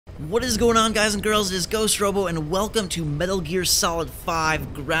What is going on, guys and girls? It is Ghost Robo, and welcome to Metal Gear Solid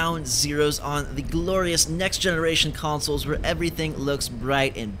 5 Ground Zeroes on the glorious next-generation consoles where everything looks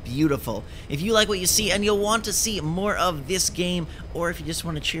bright and beautiful. If you like what you see and you'll want to see more of this game, or if you just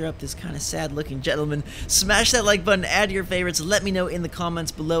want to cheer up this kind of sad-looking gentleman, smash that like button, add your favorites, let me know in the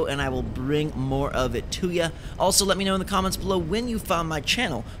comments below, and I will bring more of it to you. Also, let me know in the comments below when you found my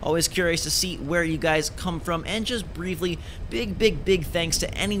channel. Always curious to see where you guys come from, and just briefly, big thanks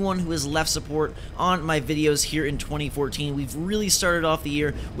to anyone who has left support on my videos here in 2014. We've really started off the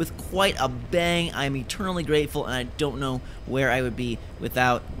year with quite a bang. I'm eternally grateful, and I don't know where I would be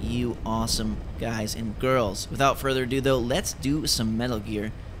without you awesome guys and girls. Without further ado, though, let's do some Metal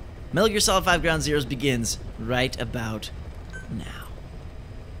Gear. Metal Gear Solid 5 Ground Zeroes begins right about now.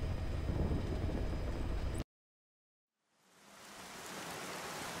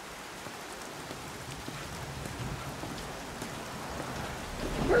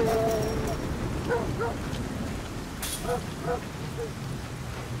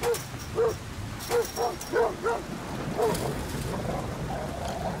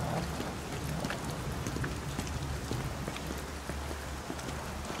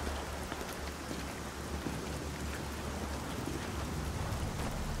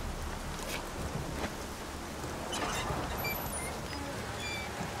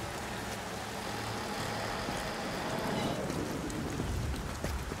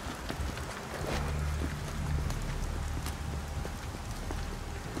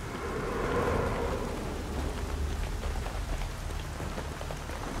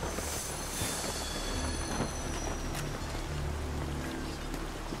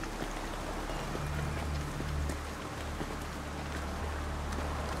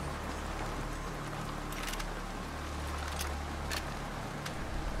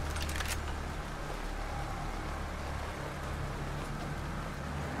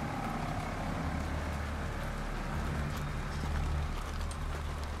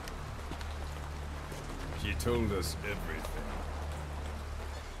 She told us everything.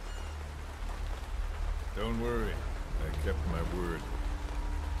 Don't worry, I kept my word.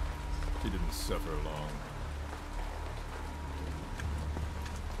 She didn't suffer long.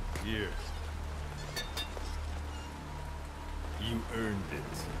 Here. You earned it.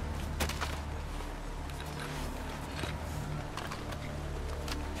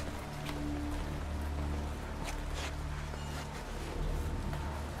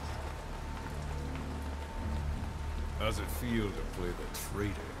 How's it feel to play the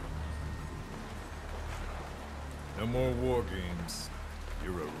traitor? No more war games.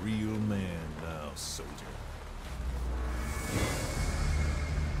 You're a real man now, soldier.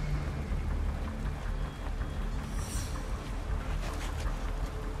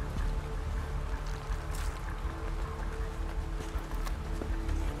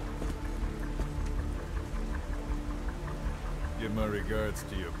 Give my regards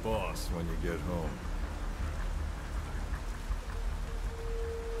to your boss when you get home.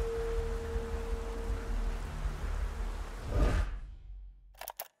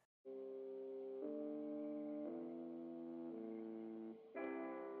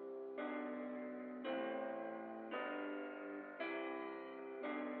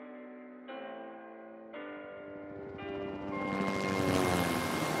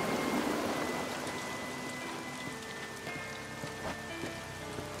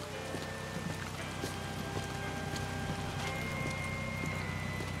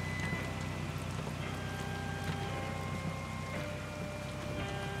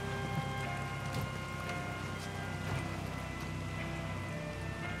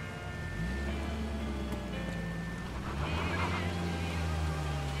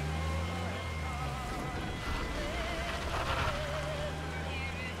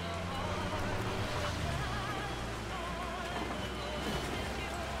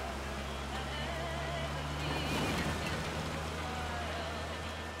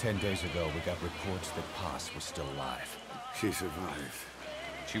 Ten days ago, we got reports that Paz was still alive. She survived.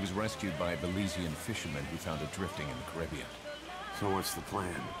 She was rescued by a Belizean fisherman who found her drifting in the Caribbean. So what's the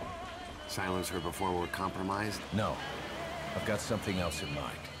plan? Silence her before we're compromised? No. I've got something else in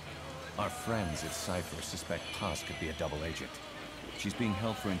mind. Our friends at Cypher suspect Paz could be a double agent. She's being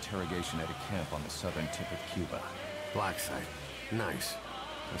held for interrogation at a camp on the southern tip of Cuba. Black site. Nice.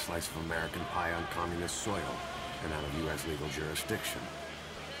 A slice of American pie on communist soil, and out of U.S. legal jurisdiction.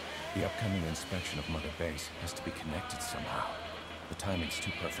 The upcoming inspection of Mother Base has to be connected somehow. The timing's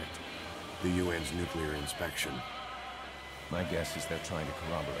too perfect. The UN's nuclear inspection. My guess is they're trying to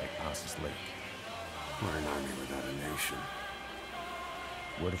corroborate Paz's leak. We're an army without a nation.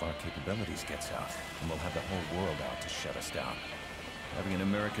 Word of our capabilities gets out, and we'll have the whole world out to shut us down. Having an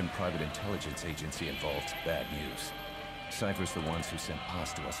American private intelligence agency involved is bad news. Cypher's the ones who sent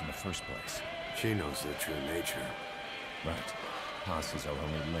Paz to us in the first place. She knows their true nature. Right. Paz is our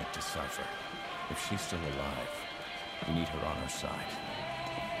only link to Cypher. If she's still alive, we need her on our side.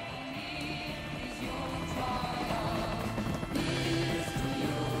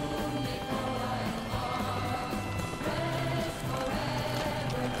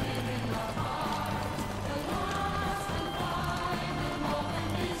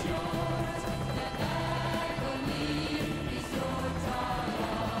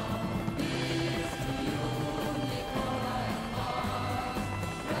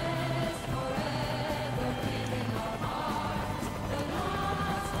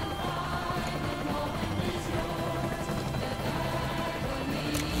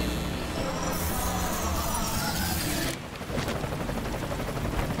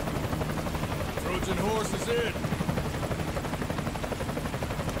 Trojan horse is in!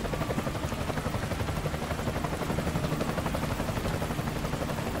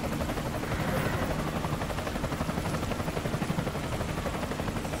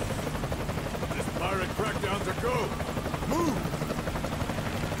 This pirate crackdown's a go! Move!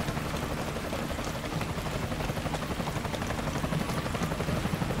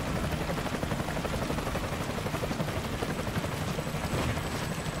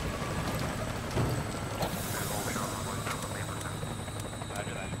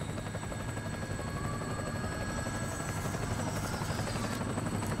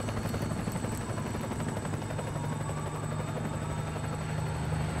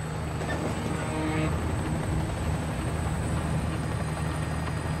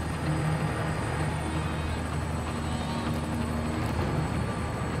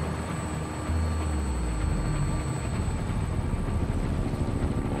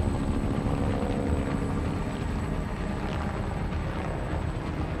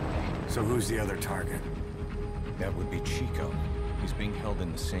 So who's the other target? That would be Chico. He's being held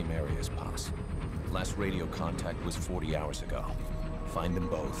in the same area as Paz. Last radio contact was 40 hours ago. Find them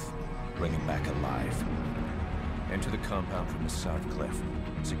both. Bring him back alive. Enter the compound from the south cliff.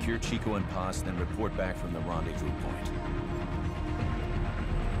 Secure Chico and Paz, then report back from the rendezvous point.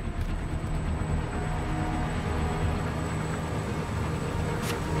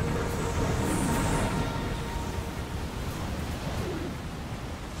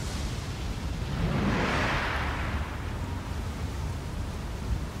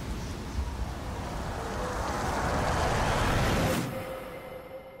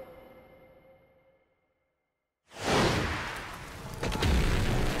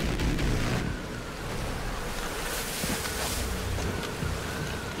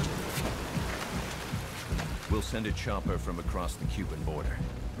 We'll send a chopper from across the Cuban border.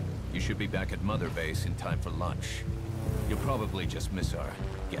 You should be back at Mother Base in time for lunch. You'll probably just miss our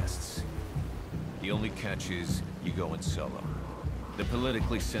guests. The only catch is you go in solo. The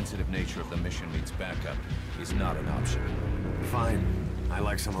politically sensitive nature of the mission means backup is not an option. Fine. I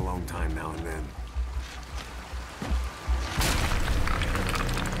like some alone time now and then.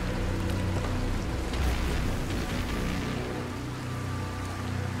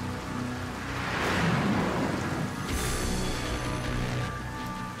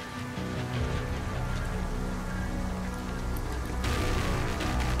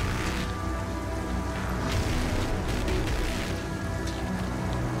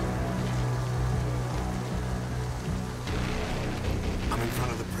 I'm in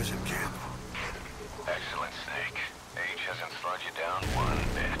front of the prison camp. Excellent, Snake. Age hasn't slowed you down one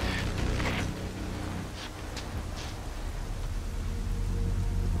bit.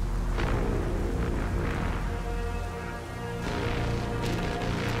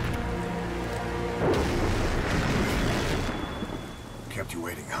 Kept you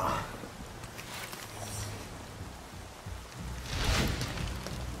waiting, huh?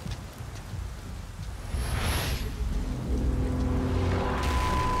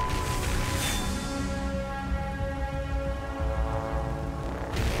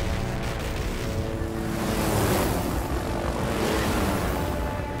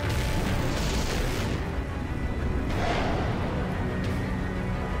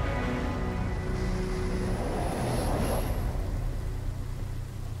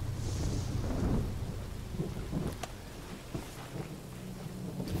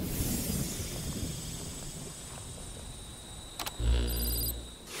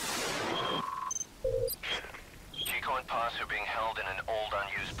 Paz are being held in an old,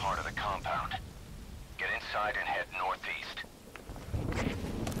 unused part of the compound. Get inside and head northeast.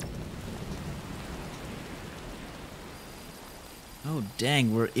 Oh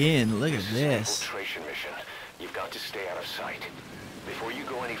dang, we're in. Look at This is an this. infiltration mission. You've got to stay out of sight. Before you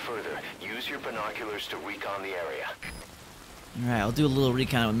go any further, use your binoculars to recon the area. Alright, I'll do a little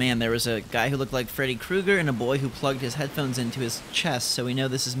recon. But man, there was a guy who looked like Freddy Krueger and a boy who plugged his headphones into his chest, so we know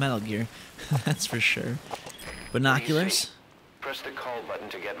this is Metal Gear. That's for sure. Binoculars. Press the call button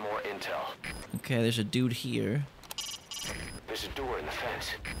to get more intel. Okay, there's a dude here. There's a door in the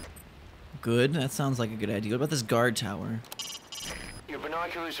fence. Good, that sounds like a good idea. What about this guard tower? Your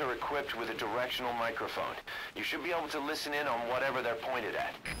binoculars are equipped with a directional microphone. You should be able to listen in on whatever they're pointed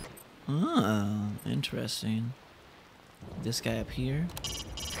at. Oh, interesting. This guy up here.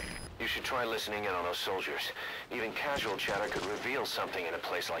 You should try listening in on those soldiers. Even casual chatter could reveal something in a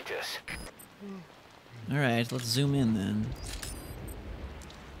place like this. Alright, let's zoom in then.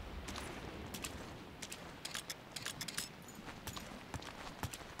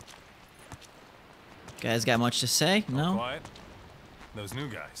 Guys got much to say? No? Quiet. Those new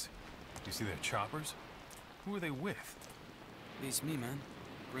guys. You see their choppers? Who are they with? Beats me, man.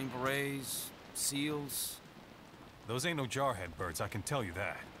 Green Berets, SEALs. Those ain't no jarhead birds, I can tell you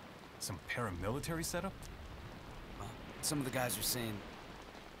that. Some paramilitary setup? Well, some of the guys are saying...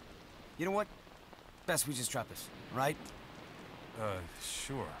 You know what? Best we just drop this, right?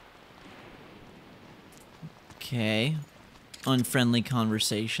 Sure. Okay. Unfriendly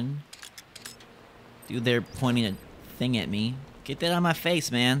conversation. Dude, they're pointing a thing at me. Get that out of my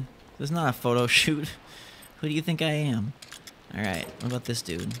face, man. This is not a photo shoot. Who do you think I am? Alright, what about this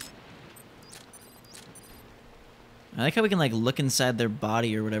dude? I like how we can, like, look inside their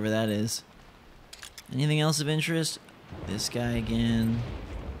body or whatever that is. Anything else of interest? This guy again.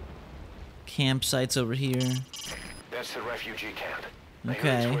 Campsites over here. That's the refugee camp. I hear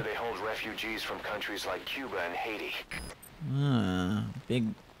Okay. it's where they hold refugees from countries like Cuba and Haiti. Big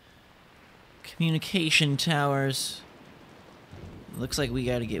communication towers. Looks like we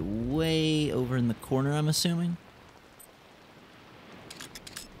gotta get way over in the corner, I'm assuming.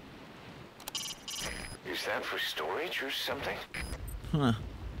 Is that for storage or something? Huh.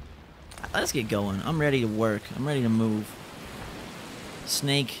 Let's get going. I'm ready to work. I'm ready to move.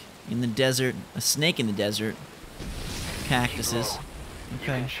 Snake in the desert. A snake in the desert. Cactuses. You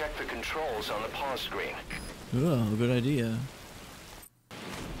Okay. can check the controls on the pause screen. Oh, good idea.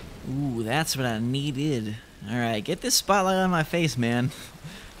 Ooh, that's what I needed. Alright, get this spotlight on my face, man.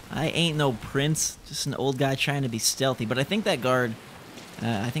 I ain't no prince. Just an old guy trying to be stealthy. But I think that guard,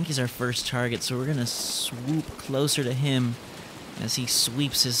 I think he's our first target. So we're going to swoop closer to him as he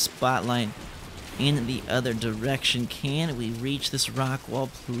sweeps his spotlight in the other direction. Can we reach this rock wall,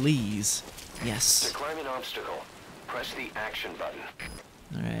 please? Yes. To climb an obstacle, press the action button.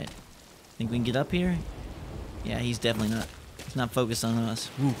 Alright. Think we can get up here? Yeah, he's definitely not. He's not focused on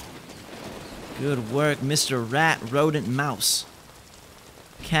us. Woo. Good work, Mr. Rat, Rodent, Mouse.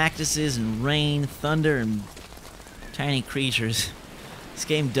 Cactuses and rain, thunder, and tiny creatures. This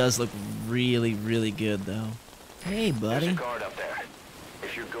game does look really, really good, though. Hey, buddy. There's a guard up there.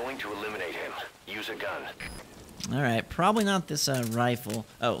 If you're going to eliminate him, use a gun. Alright, probably not this rifle.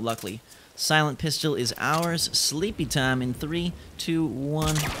 Oh, luckily. Silent pistol is ours. Sleepy time in 3, 2,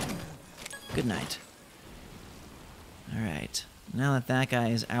 1. Good night. Alright. Now that that guy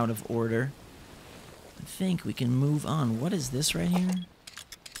is out of order, I think we can move on. What is this right here?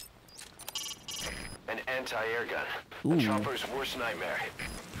 An anti-air gun. Ooh. A chopper's worst nightmare.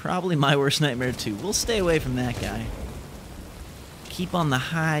 Probably my worst nightmare, too. We'll stay away from that guy. Keep on the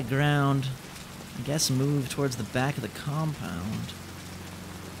high ground. I guess move towards the back of the compound.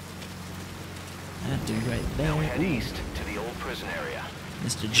 That dude right there. Now head Ooh, east to the old prison area.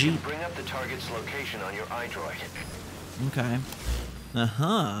 Mr. Jeep. Bring up the target's location on your iDroid. Okay.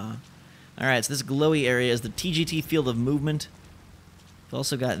 Uh-huh. Alright, so this glowy area is the TGT field of movement. We've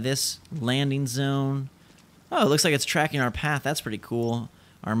also got this landing zone. Oh, it looks like it's tracking our path. That's pretty cool.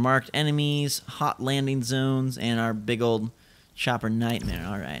 Our marked enemies, hot landing zones, and our big old chopper nightmare.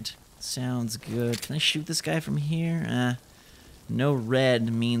 Alright. Sounds good. Can I shoot this guy from here? No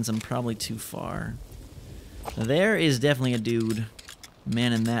red means I'm probably too far. There is definitely a dude.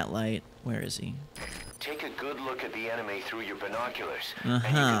 Man in that light. Where is he? Take a good look at the enemy through your binoculars, and you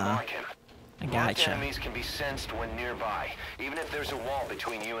can Uh-huh. mark him. I Marked gotcha. enemies can be sensed when nearby, even if there's a wall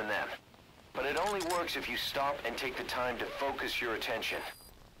between you and them. But it only works if you stop and take the time to focus your attention.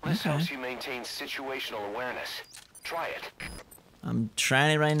 This Okay. helps you maintain situational awareness. Try it. I'm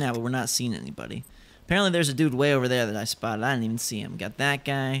trying it right now, but we're not seeing anybody. Apparently there's a dude way over there that I spotted. I didn't even see him. Got that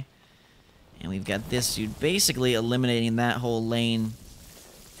guy. And we've got this dude basically eliminating that whole lane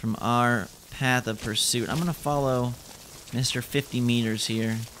from our path of pursuit. I'm going to follow Mr. 50 meters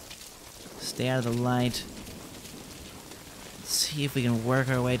here. Stay out of the light. Let's see if we can work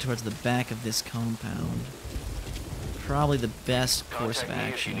our way towards the back of this compound. probably the best course of Contact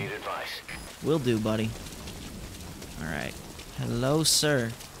me if you action. need advice. Will do, buddy. Alright. Hello,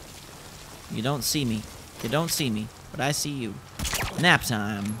 sir. You don't see me. You don't see me, but I see you. Nap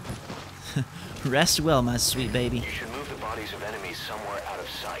time. Rest well, my sweet baby. You should move the bodies of enemies somewhere out of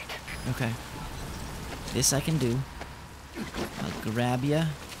sight. Okay. This I can do. I'll grab ya.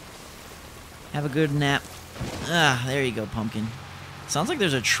 Have a good nap. Ah, there you go, pumpkin. Sounds like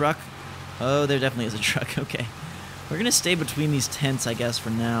there's a truck. Oh, there definitely is a truck. Okay. We're gonna stay between these tents, I guess, for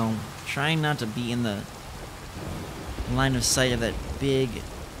now. Trying not to be in the line of sight of that big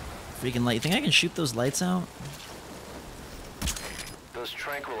freaking light. You think I can shoot those lights out? Those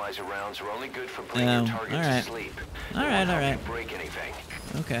tranquilizer rounds are only good for putting your target alright. to sleep. Alright, They won't help alright. you break anything.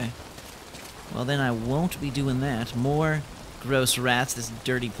 Okay. Well, then I won't be doing that. More gross rats, this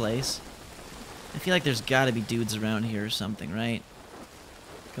dirty place. I feel like there's gotta be dudes around here or something, right?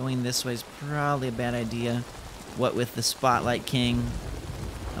 Going this way is probably a bad idea. What with the Spotlight King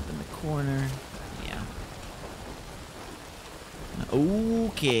up in the corner. Yeah.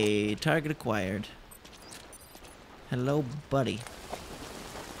 Okay, target acquired. Hello, buddy.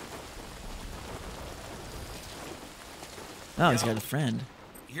 Oh, he's got a friend.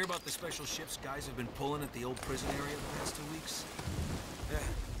 You hear about the special ships guys have been pulling at the old prison area the past 2 weeks? Yeah.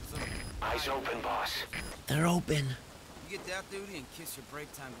 Eyes open, boss. They're open. You get that duty and kiss your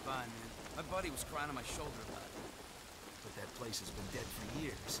break time goodbye, man. My buddy was crying on my shoulder about it. But that place has been dead for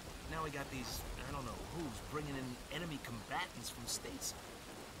years. Now we got these, I don't know who's, bringing in enemy combatants from states.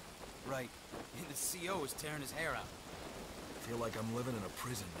 Right. And the CO is tearing his hair out. I feel like I'm living in a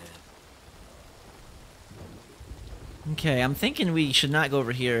prison, man. Okay, I'm thinking we should not go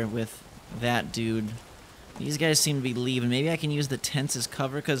over here with that dude. These guys seem to be leaving. Maybe I can use the tents as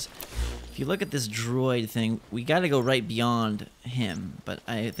cover, because if you look at this droid thing, we gotta go right beyond him. But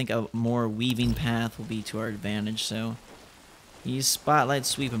I think a more weaving path will be to our advantage, so... He's spotlight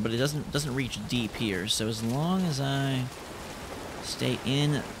sweeping, but it doesn't reach deep here. So as long as I stay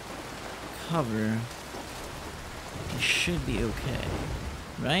in cover, it should be okay.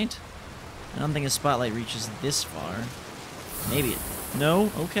 Right? I don't think a spotlight reaches this far. Maybe it...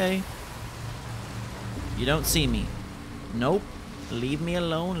 No? Okay. You don't see me. Nope. Leave me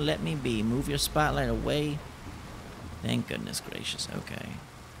alone. Let me be. Move your spotlight away. Thank goodness gracious. Okay.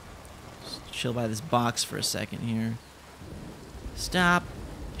 Just chill by this box for a second here. Stop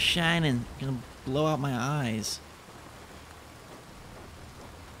shining. You're gonna blow out my eyes.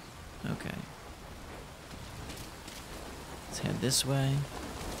 Okay. Let's head this way.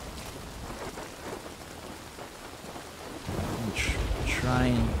 I'm try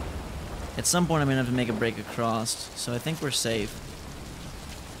and... At some point I'm gonna have to make a break across, so I think we're safe.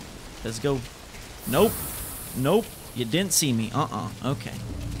 Let's go. Nope. Nope. You didn't see me. Okay.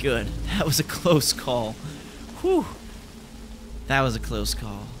 Good. That was a close call. Whew. That was a close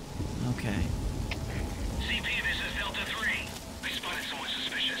call. Okay. CP, this is Delta 3. I spotted someone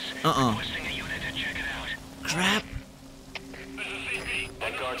suspicious. Uh-uh. Requesting a unit to check it out. Crap.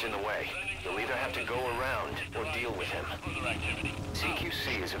 That guard's in the way. You'll either have to go around or deal with him.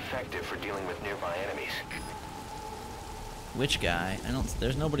 CQC is effective for dealing with nearby enemies. Which guy?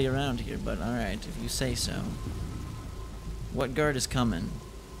 There's nobody around here, but alright, if you say so. What guard is coming?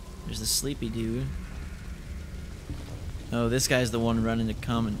 There's the sleepy dude. Oh, this guy's the one running to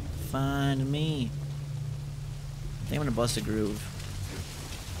come and find me. I think I'm gonna bust a groove.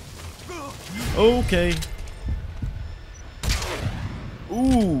 Okay.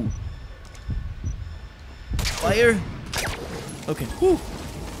 Ooh. Fire. Okay. Whew.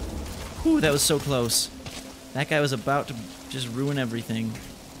 Whew, that was so close. That guy was about to just ruin everything.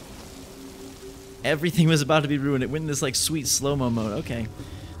 Everything was about to be ruined. It went in this like sweet slow-mo mode. Okay.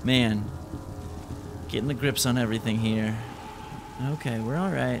 Man. Getting the grips on everything here. Okay, we're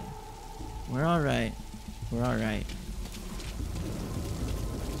alright. We're alright. We're alright.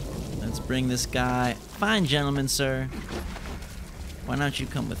 Let's bring this guy. Fine gentleman, sir. Why don't you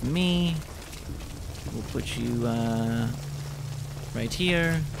come with me? We'll put you right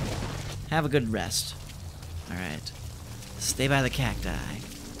here. Have a good rest. Alright. Stay by the cacti.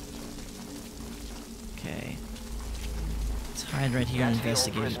 Okay. Let's hide right here and That's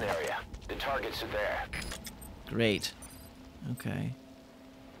the old investigate. prison area. The targets are there. Great. Okay.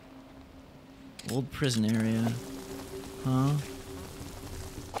 Old prison area. Huh?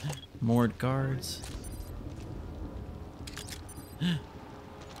 Moored guards.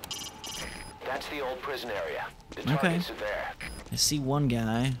 That's the old prison area. The Okay. targets are there. I see one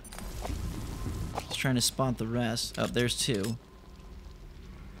guy. He's trying to spot the rest. Oh, there's two.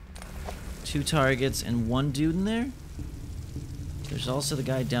 Two targets and one dude in there? There's also the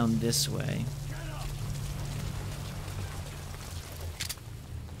guy down this way.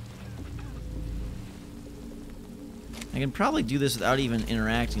 I can probably do this without even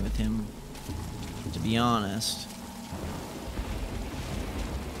interacting with him, to be honest.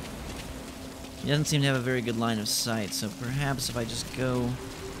 He doesn't seem to have a very good line of sight, so perhaps if I just go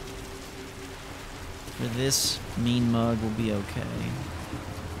for this mean mug, we'll be okay.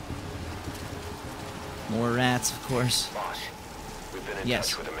 More rats, of course. Boss, we've been in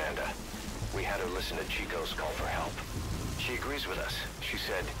touch with Amanda. We had her listen to Chico's call for help. She agrees with us. She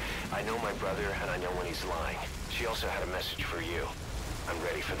said, I know my brother and I know when he's lying. She also had a message for you. I'm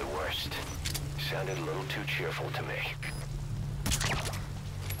ready for the worst. Sounded a little too cheerful to me.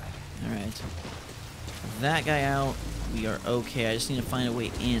 Alright. That guy out. We are okay. I just need to find a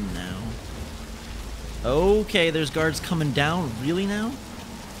way in now. Okay, there's guards coming down. Really now?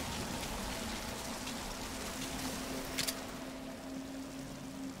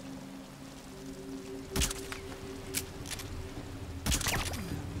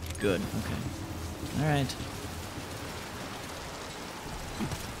 Good, okay. Alright.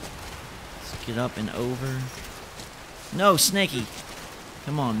 Let's get up and over. No, Snaky!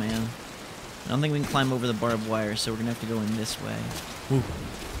 Come on, man. I don't think we can climb over the barbed wire, so we're gonna have to go in this way. Ooh.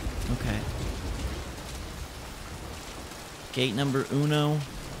 Okay. Gate number uno.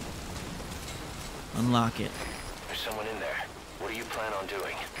 Unlock it. There's someone in there. What do you plan on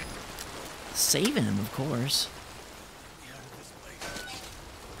doing? Saving him, of course.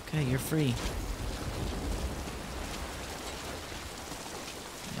 Okay, you're free.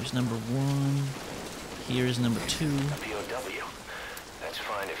 There's number one. Here's number two. A POW. That's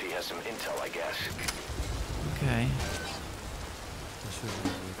fine if he has some intel, I guess. Okay.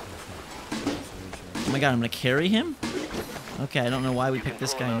 Oh my god, I'm gonna carry him? Okay, I don't know why we picked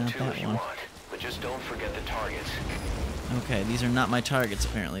this guy, not that one. But just don't forget the targets. Okay, these are not my targets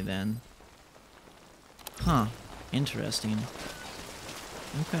apparently then. Huh. Interesting.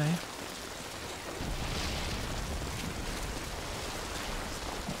 Okay.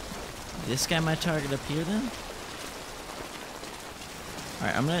 This guy my target up here then?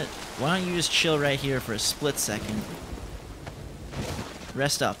 Alright, I'm gonna... Why don't you just chill right here for a split second?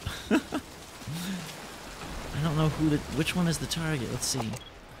 Rest up. I don't know who the... Which one is the target? Let's see.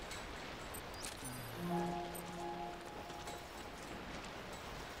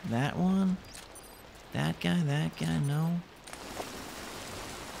 That one? That guy, no.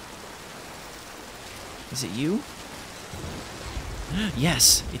 Is it you?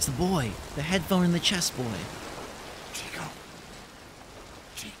 Yes, it's the boy. The headphone and the chest boy. Chico.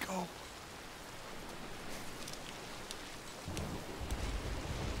 Chico.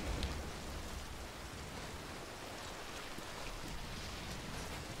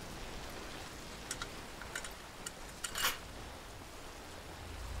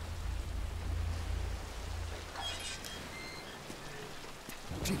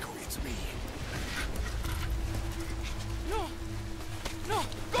 Chico, it's me. No! No!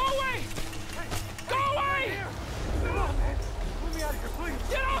 Go away! Go away! Get off, man. Let me out of here, please.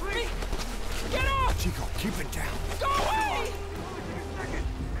 Get off me! Get off! Chico, keep it down. Go away!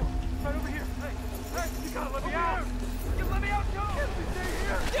 Right over here. Hey, you gotta let me out. You let me out, go! Stay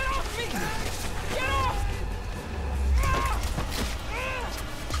here. Get off me! Get off!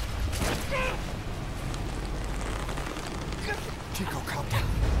 Chico, calm down.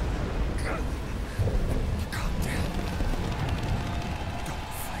 Calm down.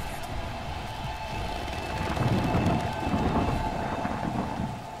 Don't fight it.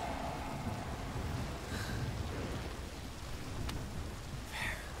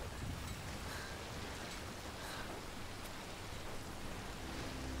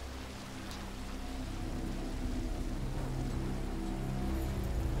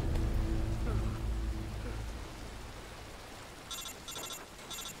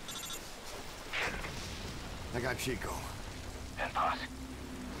 I got Chico. And Boss,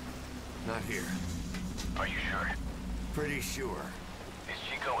 Not here. are you sure? Pretty sure. Is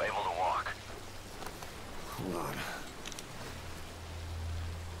Chico able to walk? Hold on.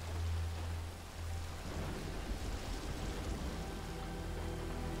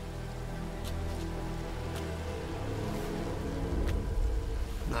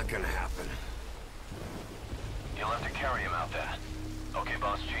 Not gonna happen. You'll have to carry him out then. Okay,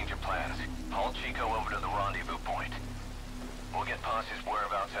 boss, change your plans. Haul Chico over to the rendezvous point. We'll get Posse's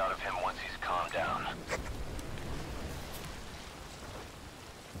whereabouts out of him once he's calmed down.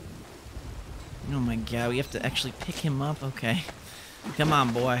 Oh my god, we have to actually pick him up? Okay. Come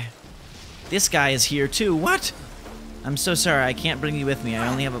on, boy. This guy is here too. What? I'm so sorry, I can't bring you with me. I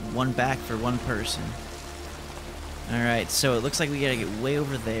only have one back for one person. Alright, so it looks like we gotta get way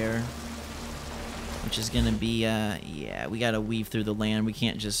over there. Which is gonna be, yeah, we gotta weave through the land. We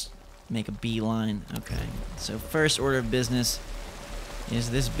can't just make a beeline. Okay, so first order of business is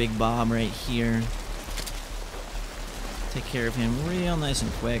this big bomb right here. Take care of him real nice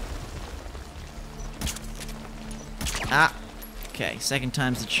and quick. Ah! Okay, second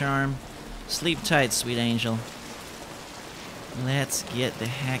time's the charm. Sleep tight, sweet angel. Let's get the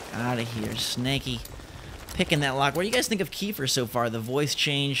heck out of here. Snaky. Picking that lock. What do you guys think of Kiefer so far? The voice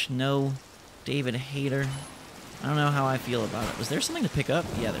change? No. David Hayter. I don't know how I feel about it. Was there something to pick up?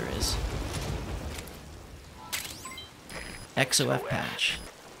 Yeah, there is. XOF patch.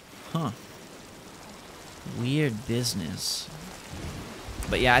 Huh. Weird business.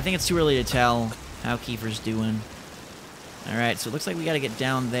 But yeah, I think it's too early to tell how Kiefer's doing. Alright, so it looks like we gotta get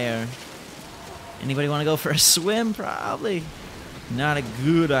down there. Anybody want to go for a swim? Probably not a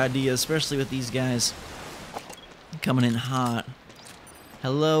good idea, especially with these guys coming in hot.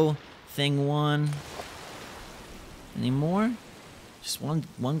 Hello, thing one. Any more? Just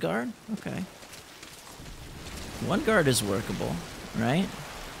one guard? Okay. One guard is workable, right?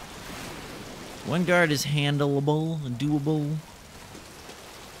 One guard is handleable and doable.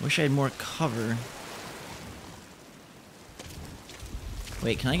 Wish I had more cover.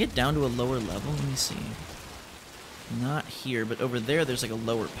 Wait, can I get down to a lower level? Let me see. Not here, but over there there's like a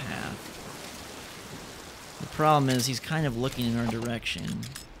lower path. The problem is he's kind of looking in our direction.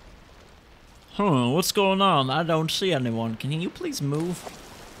 Huh, what's going on? I don't see anyone. Can you please move?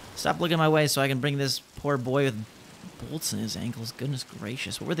 Stop looking my way so I can bring this poor boy with bolts in his ankles. Goodness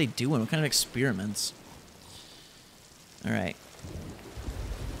gracious. What were they doing? What kind of experiments? Alright.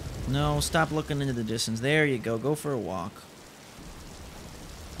 No, stop looking into the distance. There you go. Go for a walk.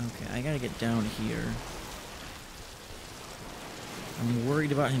 Okay, I gotta get down here. I'm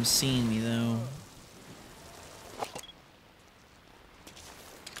worried about him seeing me, though.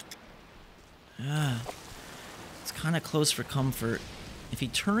 Ah. It's kind of close for comfort. If he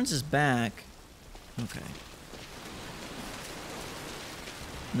turns his back... Okay.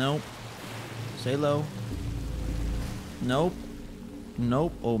 Nope. Stay low. Nope.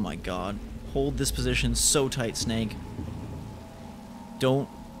 Nope. Oh my god. Hold this position so tight, Snake. Don't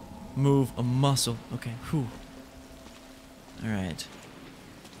move a muscle. Okay, whew. Alright.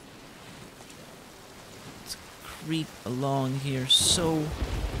 Let's creep along here so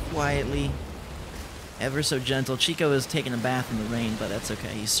quietly. Ever so gentle. Chico is taking a bath in the rain, but that's okay.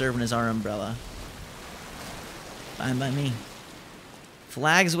 He's serving as our umbrella. Fine by me.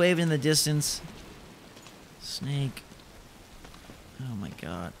 Flags waving in the distance. Snake. Oh my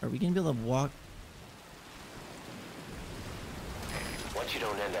god. Are we gonna be able to walk? Once you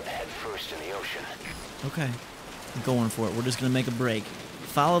don't end up head first in the ocean. Okay. I'm going for it. We're just gonna make a break.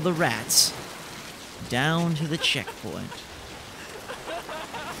 Follow the rats. Down to the checkpoint.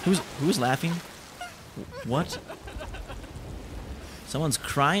 Who's laughing? What? Someone's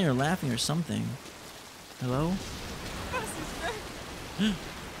crying or laughing or something. Hello? The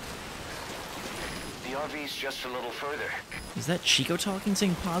RV's just a little further. Is that Chico talking,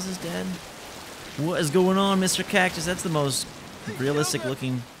 saying Paz is dead? What is going on, Mr. Cactus? That's the most realistic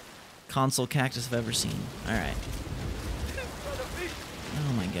looking console cactus I've ever seen. Alright.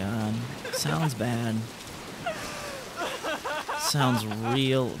 Oh my god. Sounds bad. Sounds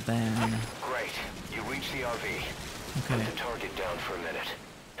real bad. Great. You reached the RV. Okay. Put the target down for a minute.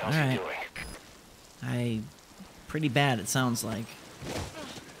 How's he doing? Pretty bad, it sounds like.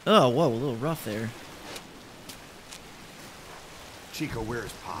 Oh, whoa, a little rough there. Chico, where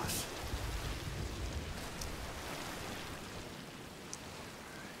is Paz?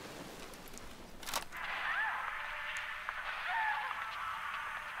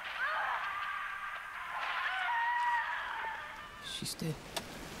 She's dead.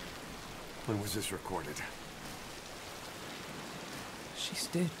 When was this recorded? She's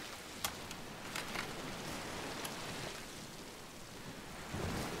dead.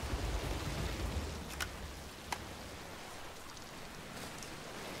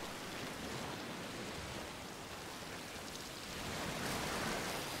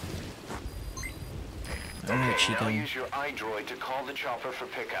 Alright, Chico. Now use your iDroid to call the chopper for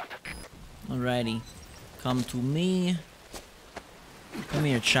pickup. Alrighty. Come to me. Come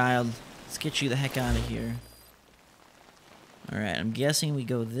here, child. Let's get you the heck out of here. Alright, I'm guessing we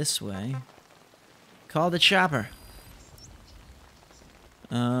go this way. Call the chopper.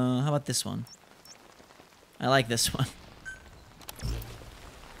 How about this one? I like this one.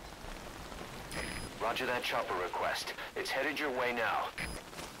 Roger that chopper request. It's headed your way now.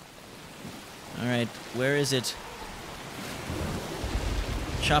 Alright, where is it?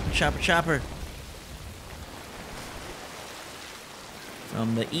 Chopper, chopper, chopper.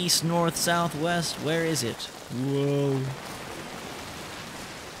 From the east, north, south, west, where is it? Whoa.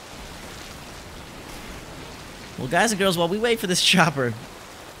 Well, guys and girls, while we wait for this chopper,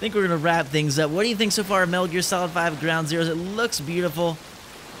 I think we're going to wrap things up. What do you think so far of Metal Gear Solid 5 Ground Zeroes? It looks beautiful.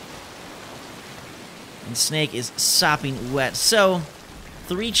 And Snake is sopping wet. So,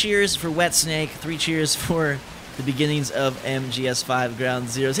 3 cheers for Wet Snake, 3 cheers for the beginnings of MGS5 Ground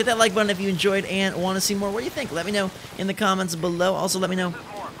Zeroes. Hit that like button if you enjoyed and want to see more. What do you think? Let me know in the comments below. Also, let me know.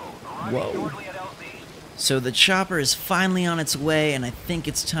 Whoa. So the chopper is finally on its way, and I think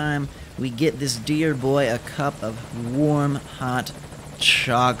it's time we get this dear boy a cup of warm, hot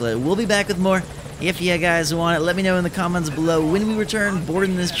chocolate. We'll be back with more. If you guys want it, let me know in the comments below when we return,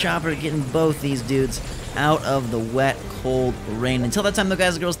 boarding this chopper, getting both these dudes out of the wet, cold rain. Until that time, though,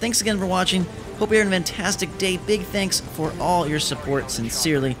 guys and girls, thanks again for watching. Hope you're having a fantastic day. Big thanks for all your support,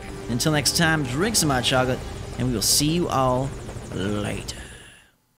 sincerely. Until next time, drink some hot chocolate, and we will see you all later.